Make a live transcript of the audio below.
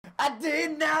I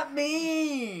did not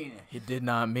mean. He did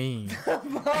not mean To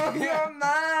blow your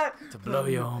mind. to blow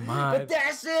your mind. But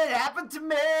that shit happened to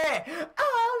me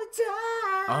all the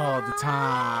time. All the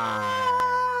time.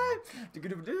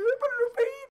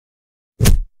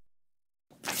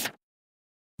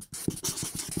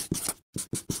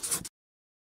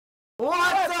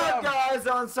 What's up, guys?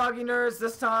 On SoggyNerds,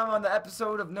 this time on the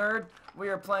episode of Nerd, we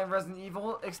are playing Resident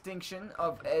Evil Extinction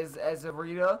of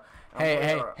Azarita.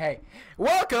 Hey.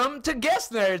 Welcome to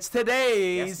Guest Nerds.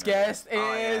 Today's guest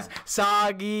is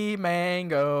SoggyMango.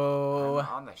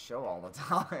 I'm on the show all the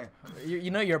time. You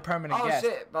know you're a permanent guest. Oh,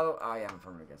 shit. By the way, I am a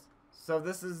permanent guest. So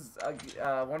this is,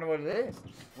 wonder what it is.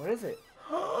 What is it?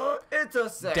 It's a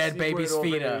sexy Dead baby's little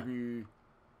feeta. baby.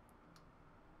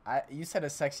 You said a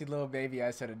sexy little baby.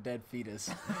 I said a dead fetus.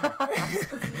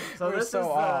 So We're this so is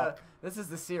off. this is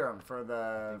the serum for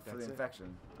the that's it.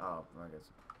 infection. Oh, I guess.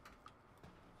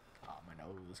 Oh, my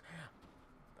nose.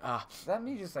 Is that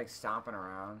me just like stomping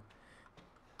around?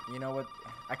 You know what?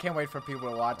 I can't wait for people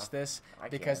to watch this I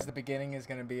because can't. the beginning is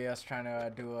gonna be us trying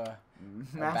to do a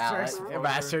Master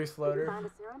Master Exploder. Find a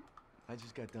serum? I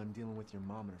just got done dealing with your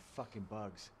mom and her fucking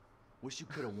bugs. Wish you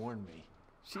could have warned me.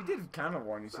 She did kind of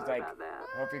warn you. She's Sorry like, about that.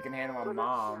 hope you can handle my What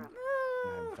mom. about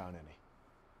I haven't found any.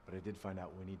 But I did find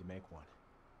out we need to make one.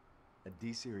 A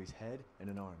D-series head and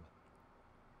an arm.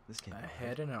 This can't A be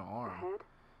head and an the arm. head?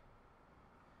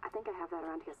 I think I have that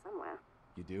around here somewhere.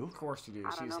 You do? Of course you do. I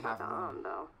don't She's know about half the a arm,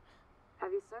 though.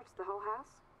 Have you searched the whole house?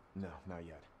 No, not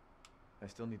yet. I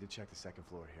still need to check the second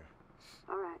floor here.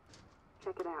 All right.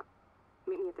 Check it out.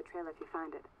 Meet me at the trailer if you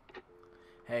find it.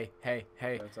 Hey.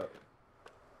 What's up?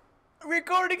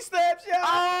 Recording snapshot.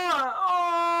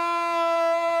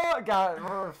 Oh, God,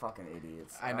 we're fucking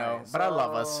idiots. I know, Alright, but I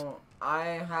love us. so I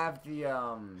have the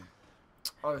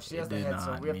Oh, she has the did head,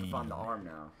 so not we have to find the mean- arm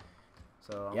now.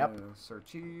 So I'm Yep. gonna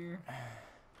search here.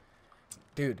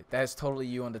 Dude, that's totally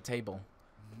you on the table.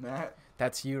 Matt.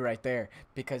 That's you right there.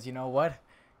 Because you know what?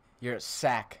 You're a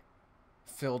sack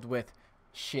filled with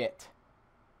shit.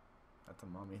 That's a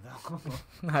mummy though.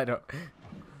 I don't.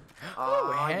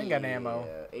 Ooh, handgun yeah. ammo.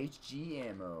 HG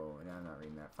ammo. No, I'm not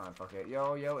reading that. Fine, fuck it.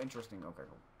 Yo, interesting. Okay,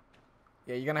 cool.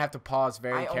 Yeah, you're gonna have to pause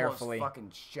very I carefully. almost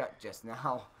fucking shut just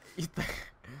now.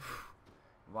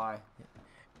 Why?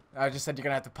 I just said you're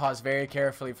gonna have to pause very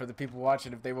carefully for the people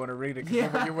watching if they want to read it. 'Cause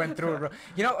Yeah. you went through it.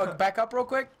 You know, back up real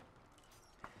quick.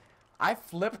 I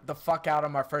flipped the fuck out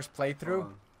on my first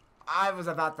playthrough. I was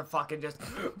about to fucking just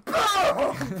boom,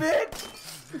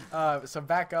 bitch. So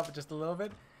back up just a little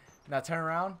bit. Now turn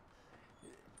around.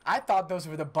 I thought those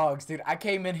were the bugs, dude. I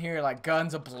came in here like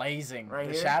guns a-blazing. Right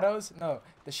the here? shadows? No,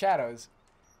 the shadows.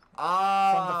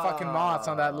 From the fucking moths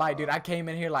on that light, dude. I came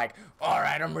in here like,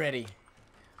 alright, I'm ready.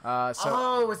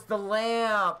 Oh, it's the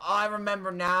lamp. Oh, I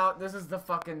remember now. This is the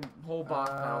fucking whole boss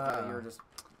battle that you were just.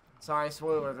 Sorry,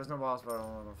 spoiler. There's no boss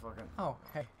battle. Fucking. Oh,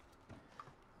 hey.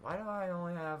 Why do I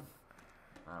only have?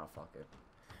 Oh, fuck it.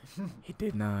 He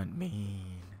did not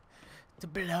mean to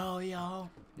blow y'all.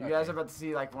 You guys are about to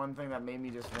see like one thing that made me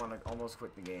just want to almost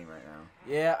quit the game right now.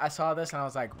 Yeah, I saw this and I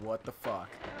was like, what the fuck?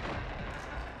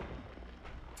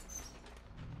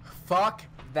 Fuck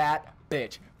that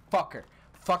bitch. Fuck her.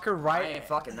 Fuck her I right. ain't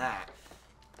fucking that.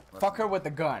 Fuck her with the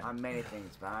gun. I'm many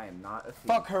things, but I am not a thief.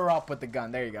 Fuck her up with the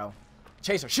gun. There you go.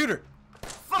 Chase her. Shoot her.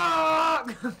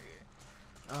 Fuck!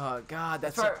 Oh, God.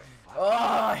 That's right. oh,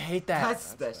 I hate that. That's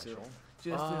special.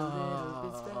 Just a little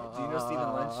bit special. Do you know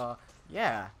Stephen Lynch?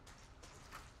 Yeah.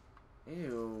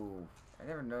 Ew. I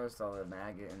never noticed all the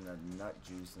maggot and the nut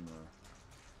juice and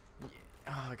the...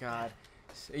 Oh, God.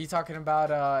 Are you talking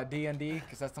about D&D?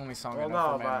 Because that's the only song I Well, know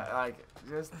no, from him. but like,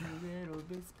 just a little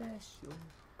bit special.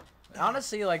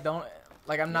 Honestly, like, don't...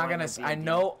 Like, I'm not You gonna... don't know I D&D?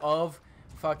 know of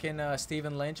fucking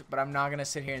Stephen Lynch, but I'm not gonna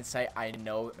sit here and say I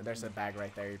know. There's a bag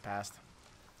right there you passed.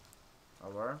 Oh,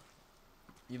 where?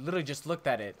 You literally just looked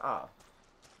at it. Oh.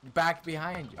 Back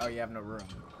behind you. Oh, you have no room.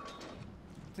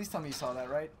 Please tell me you saw that,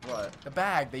 right? What? The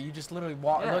bag that you just literally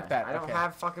Yeah, looked at. I don't Okay.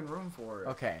 have fucking room for it.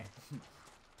 Okay. You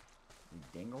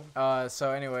dingle?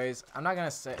 So anyways, I'm not gonna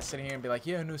sit here and be like,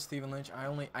 yeah, I know Stephen Lynch.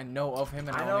 I know of him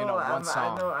and I, I only know one I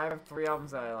song. know I have 3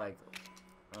 albums that I like.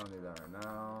 I don't need that right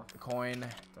now. The Coin.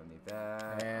 Don't need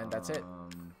that. And that's it.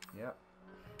 Yep.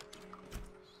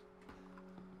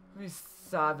 Let me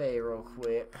save real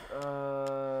quick.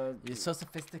 You're so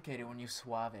sophisticated when you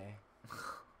suave.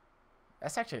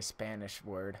 That's actually a Spanish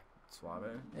word. Suave?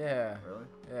 Yeah. Really?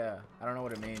 Yeah. I don't know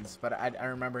what it means, but I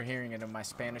remember hearing it in my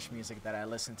Spanish music that I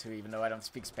listen to, even though I don't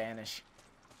speak Spanish.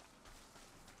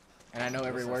 And I know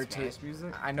every word to it.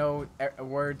 Music? I know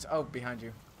words. Oh, behind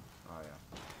you. Oh,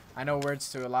 yeah. I know words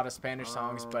to a lot of Spanish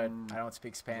songs, but I don't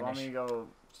speak You want Spanish. me to go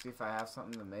See if I have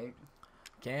something to make.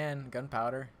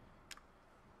 Gunpowder.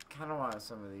 Kind of want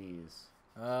some of these.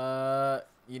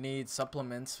 You need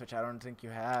supplements, which I don't think you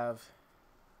have.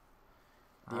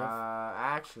 Do you have?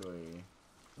 Actually.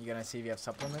 You gonna see if you have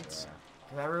supplements? Yeah.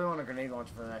 Cause I really want a grenade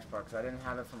launcher for the next part, cause I didn't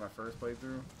have it for my first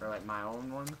playthrough, or like my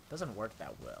own one. Doesn't work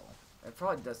that well. It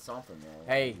probably does something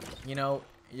though. Hey, you know,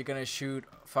 you're gonna shoot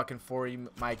fucking 40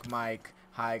 Mike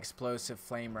high explosive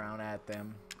flame round at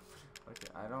them. Okay,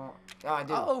 I don't. Oh, I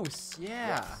do. Oh,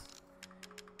 yeah.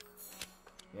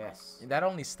 Yes. That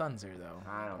only stuns her though.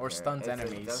 I don't or care. stuns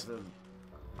enemies.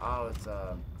 It's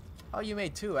Oh, you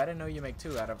made 2. I didn't know you make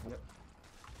 2 out of.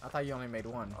 I thought you only made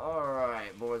 1.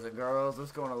 Alright, boys and girls,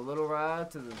 let's go on a little ride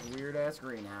to this weird ass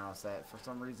greenhouse that for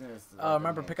some reason is.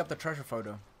 Remember, pick up the treasure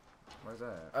photo. Where's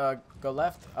that? Go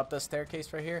left, up the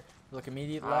staircase right here. Look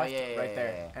immediate left, right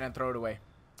there, and then throw it away.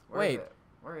 Wait,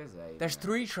 where is that? there's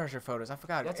 3 treasure photos. I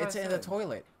forgot. That's it's in the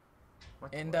toilet.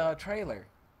 In the trailer.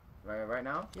 Right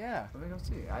now? Yeah. Let me go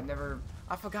see.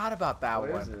 I forgot about that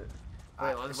one. What is it?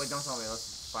 Wait, don't tell me.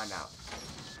 Let's find out.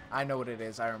 I know what it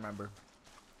is. I remember.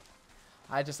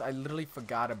 I literally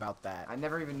forgot about that. I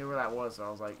never even knew where that was, so I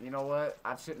was like, you know what?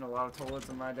 I've shit in a lot of toilets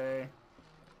in my day.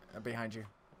 Behind you.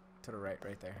 To the right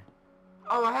there.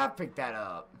 Oh, I have picked that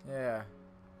up. Yeah.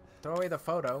 Throw away the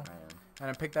photo. And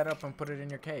then pick that up and put it in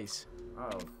your case.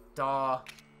 Oh, duh.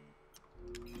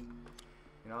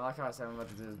 You know, I like how I said I'm about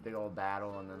to do this big old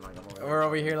battle, and then like I'm We're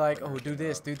over here like, oh, do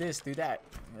this, do that.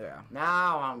 Yeah.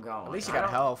 Now I'm going. At least you got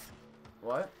health.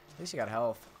 What? At least you got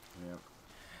health. Yep.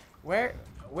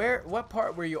 What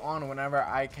part were you on whenever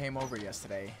I came over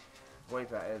yesterday? Wait,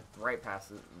 it's right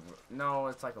past it. No,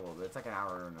 it's like a little bit. It's like an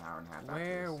hour and a half.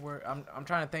 Where were I'm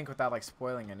trying to think without like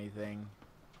spoiling anything.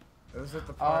 It was at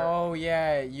the part. Oh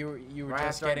yeah, you were right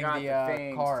just getting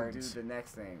the cards. To do the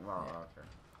next thing. Well, okay.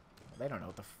 They don't know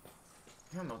what the.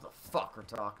 You don't know what the fuck we're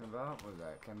talking about. What is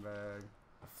that? Chem bag.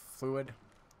 Fluid.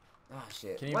 Oh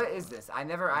shit. What is this? I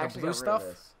actually blue got stuff?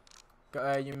 rid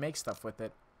of this. You make stuff with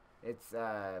it. It's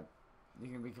you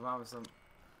can come out with some.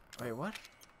 Wait, what?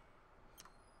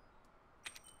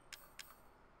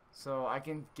 So I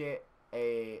can get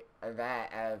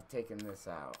that out of taking this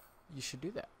out. You should do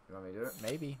that. You want me to do it?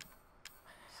 Maybe.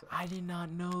 So. I did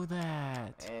not know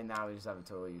that. And now we just have a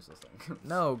totally useless thing.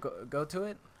 No, go to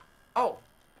it. Oh.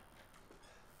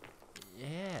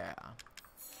 Yeah.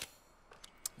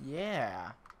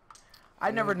 Yeah. I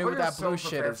never knew what that blue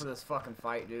shit is. For this fucking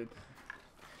fight, dude.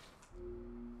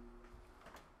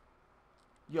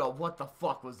 Yo, what the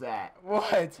fuck was that?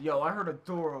 What? Yo, I heard a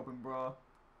door open, bro.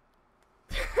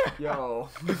 Yo.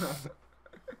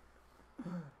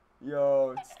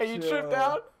 Yo. Are you tripped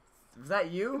out? Was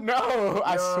that you? No,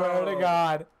 I swear to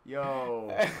God.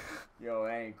 Yo. Yo,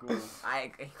 that ain't cool.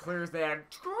 It clears that.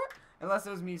 Unless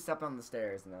it was me stepping on the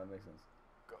stairs, and that makes sense.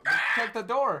 Check the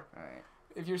door. Alright.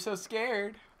 If you're so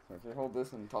scared. Okay, hold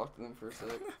this and talk to them for a sec.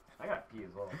 I got pee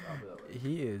as well. I'll do that later.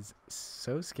 He is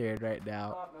so scared right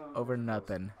now over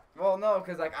nothing. Well, no,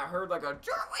 because like I heard like a,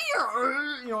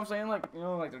 you know what I'm saying? Like, you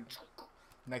know, like the.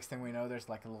 Next thing we know, there's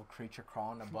like a little creature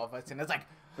crawling above us, and it's like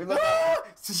we look.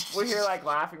 We hear like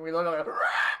laughing. We look like.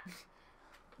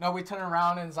 No, we turn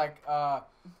around and it's like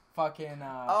fucking.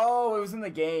 Oh, it was in the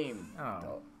game.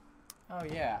 Oh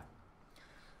yeah.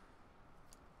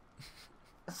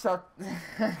 So.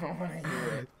 I don't want to hear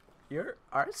it. You're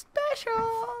our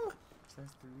special.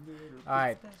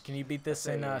 Alright, can you beat this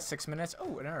in 6 minutes?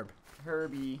 Oh, an herb.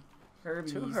 Herbies.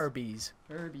 2 herbies.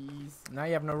 Herbies. Now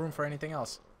you have no room for anything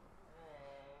else.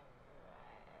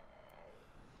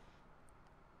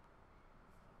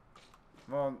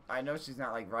 Well, I know she's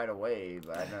not like right away,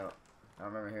 but I don't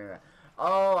remember hearing that.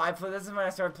 Oh, this is when I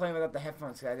started playing without the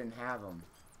headphones because I didn't have them.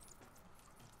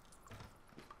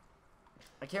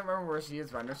 I can't remember where she is,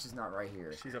 but I know she's not right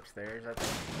here. She's upstairs, I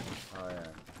think. Oh,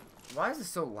 yeah. Why is it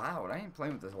so loud? I ain't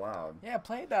playing with this loud. Yeah,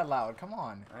 play it that loud. Come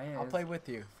on. I'll play with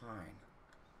you. Fine.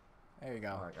 There you go.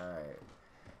 Alright.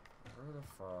 Where the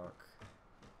fuck?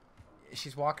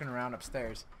 She's walking around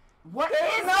upstairs. What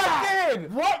is that?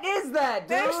 What is that,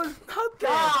 dude? There's nothing.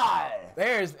 God.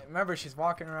 Remember, she's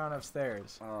walking around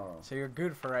upstairs. Oh. So you're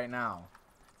good for right now.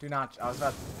 Do not. That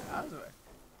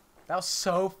was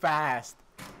so fast.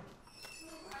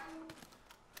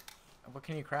 What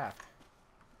can you craft?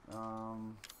 Do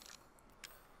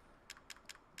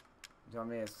you want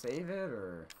me to save it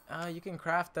or? You can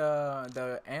craft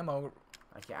the ammo.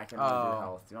 I can do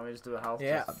health. Do you want me to just do a health?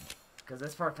 Yeah. Because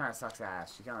this part kind of sucks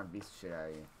ass. She kind of beats the shit out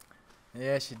of you.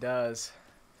 Yeah, she does.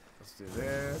 Let's do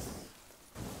this.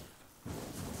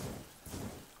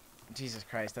 Jesus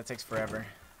Christ, that takes forever.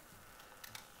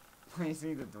 You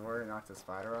see the door and knock the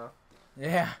spider off?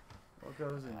 Yeah. What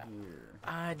goes in here?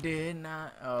 I did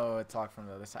not. Oh, it's locked from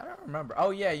the other side. I don't remember.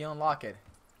 Oh yeah, you unlock it.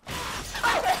 Shit!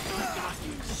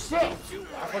 I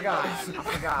forgot.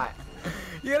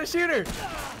 You gotta shoot her.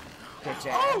 Bitch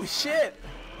ass. Oh shit!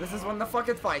 This is when the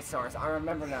fucking fight starts. I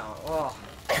remember now. Oh.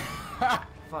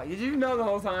 Fuck. Did you know the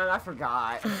whole time? I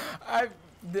forgot. I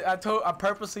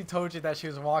purposely told you that she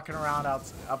was walking around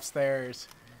upstairs.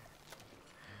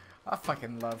 I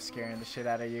fucking love scaring the shit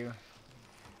out of you.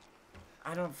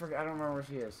 I don't remember where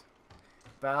she is.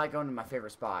 But I like going to my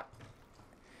favorite spot.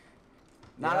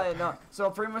 Now that I know. So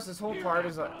pretty much this whole part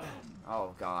is like,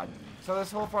 oh god. So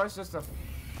this whole part is just a.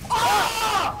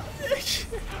 Oh!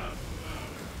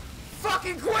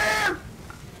 Fucking queer!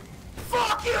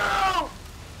 Fuck you!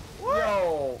 What?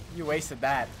 Yo, you wasted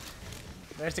that.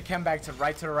 There's the chem bag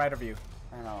right to the right of you.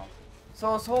 I know.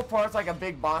 So this whole part's like a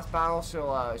big boss battle.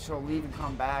 She'll leave and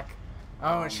come back.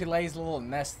 Oh, and she lays little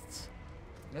nests.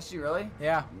 Does she really?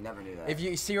 Yeah. Never knew that. If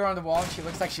you see her on the wall, she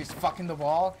looks like she's fucking the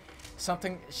wall.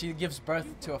 She gives birth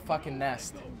to a fucking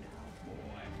nest.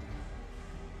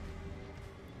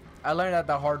 I learned that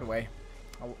the hard way.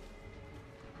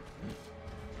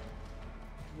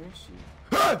 Where is she?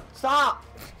 Stop!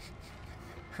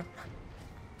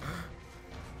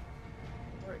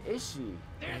 Where is she?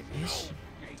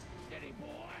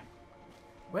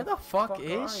 Where the fuck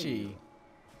is she?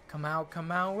 Come out,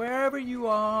 wherever you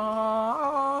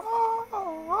are.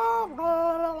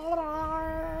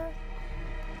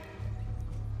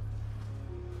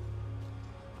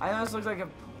 I know this looks like a. I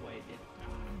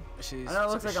know it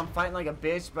looks like I'm fighting like a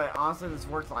bitch, but honestly, this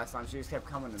worked last time. She just kept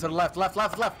coming to the me. left.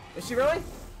 Is she really?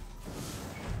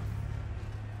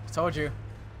 I told you.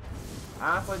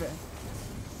 Honestly,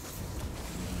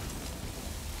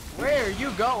 where are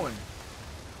you going?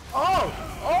 Oh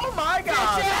my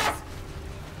god! Bitches!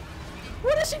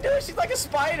 What is she doing? She's like a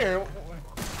spider.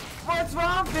 What's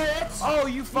wrong, bitch? Oh,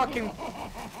 you fucking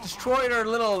destroyed her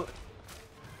little.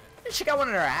 She got one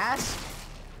in her ass.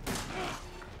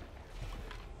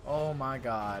 Oh my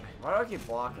god. Why do I keep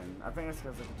blocking? I think it's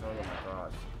because the controller in my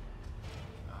garage.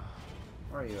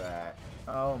 Where are you at?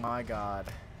 Oh my god.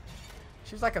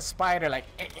 She's like a spider, like.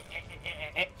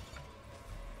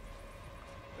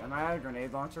 Am I out of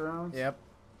grenade launcher rounds? Yep.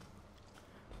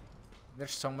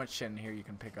 There's so much shit in here you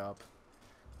can pick up.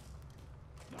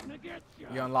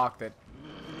 You unlocked it.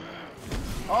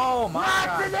 Oh my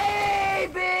god.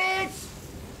 Grenade, bitch!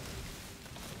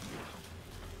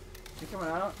 She coming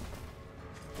out?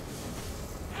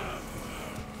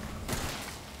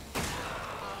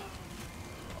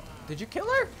 Did you kill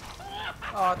her?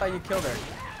 Oh, I thought you killed her.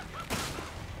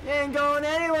 You ain't going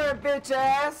anywhere, bitch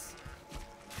ass!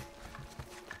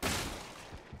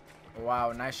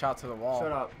 Wow, nice shot to the wall.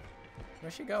 Shut up.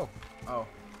 Where'd she go? Oh.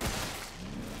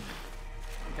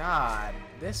 God,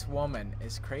 this woman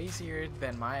is crazier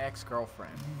than my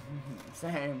ex-girlfriend.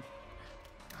 Same.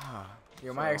 Ah,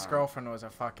 yo, my ex-girlfriend was a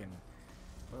fucking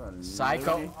a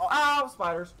psycho. Nudie. Oh, ow,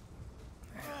 spiders.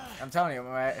 I'm telling you,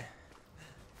 my.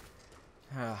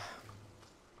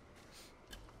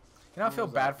 You know, I feel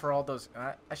bad for all those.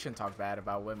 I shouldn't talk bad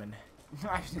about women.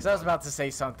 Because I was about to say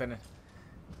something.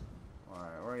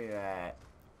 Alright, where are you at?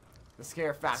 The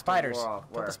scare factor. Spiders. Where?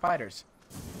 Kill the spiders.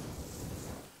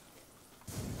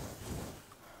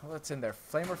 What's in there?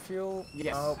 Flamer fuel?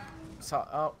 Yes. Oh,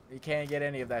 you can't get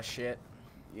any of that shit.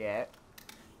 Yet.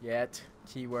 Yet.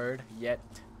 Keyword. Yet.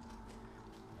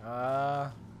 I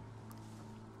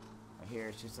hear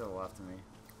her. She's to the left of me.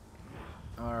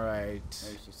 Alright.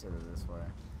 Maybe she's to this way.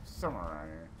 Somewhere around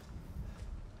here.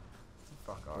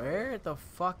 Fuck off. Where the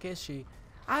fuck is she?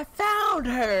 I found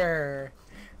her!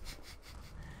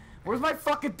 Where's my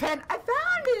fucking pen? I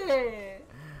found it!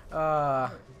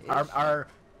 Our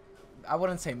I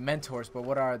wouldn't say mentors, but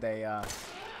what are they?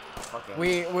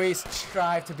 We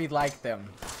strive to be like them.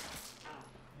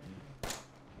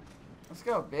 Let's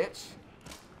go, bitch.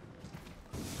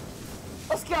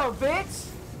 Let's go, bitch!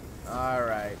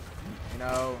 Alright. You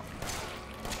know.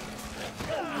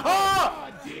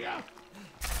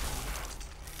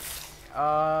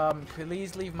 Oh!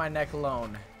 Please leave my neck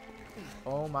alone.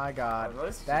 Oh my god.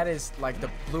 That is like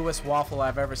the bluest waffle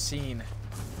I've ever seen.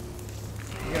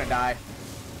 You're gonna die.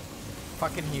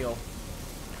 Fucking heal.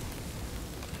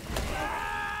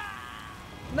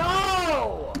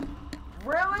 No!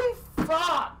 Really?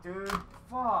 Fuck, dude.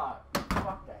 Fuck.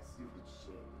 Fuck that stupid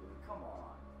shit, dude. Come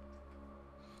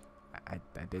on.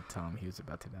 I did tell him he was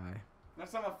about to die.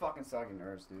 Next time I'm fucking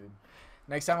SoggyNerds, dude.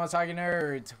 Next time on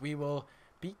SoggyNerds, we will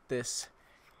beat this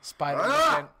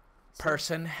spider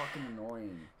person. So fucking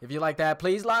annoying. If you like that,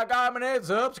 please like, comment, and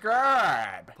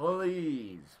subscribe.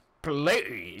 Please.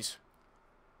 Please.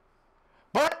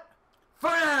 But For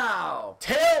now!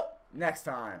 Till Next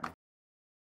time.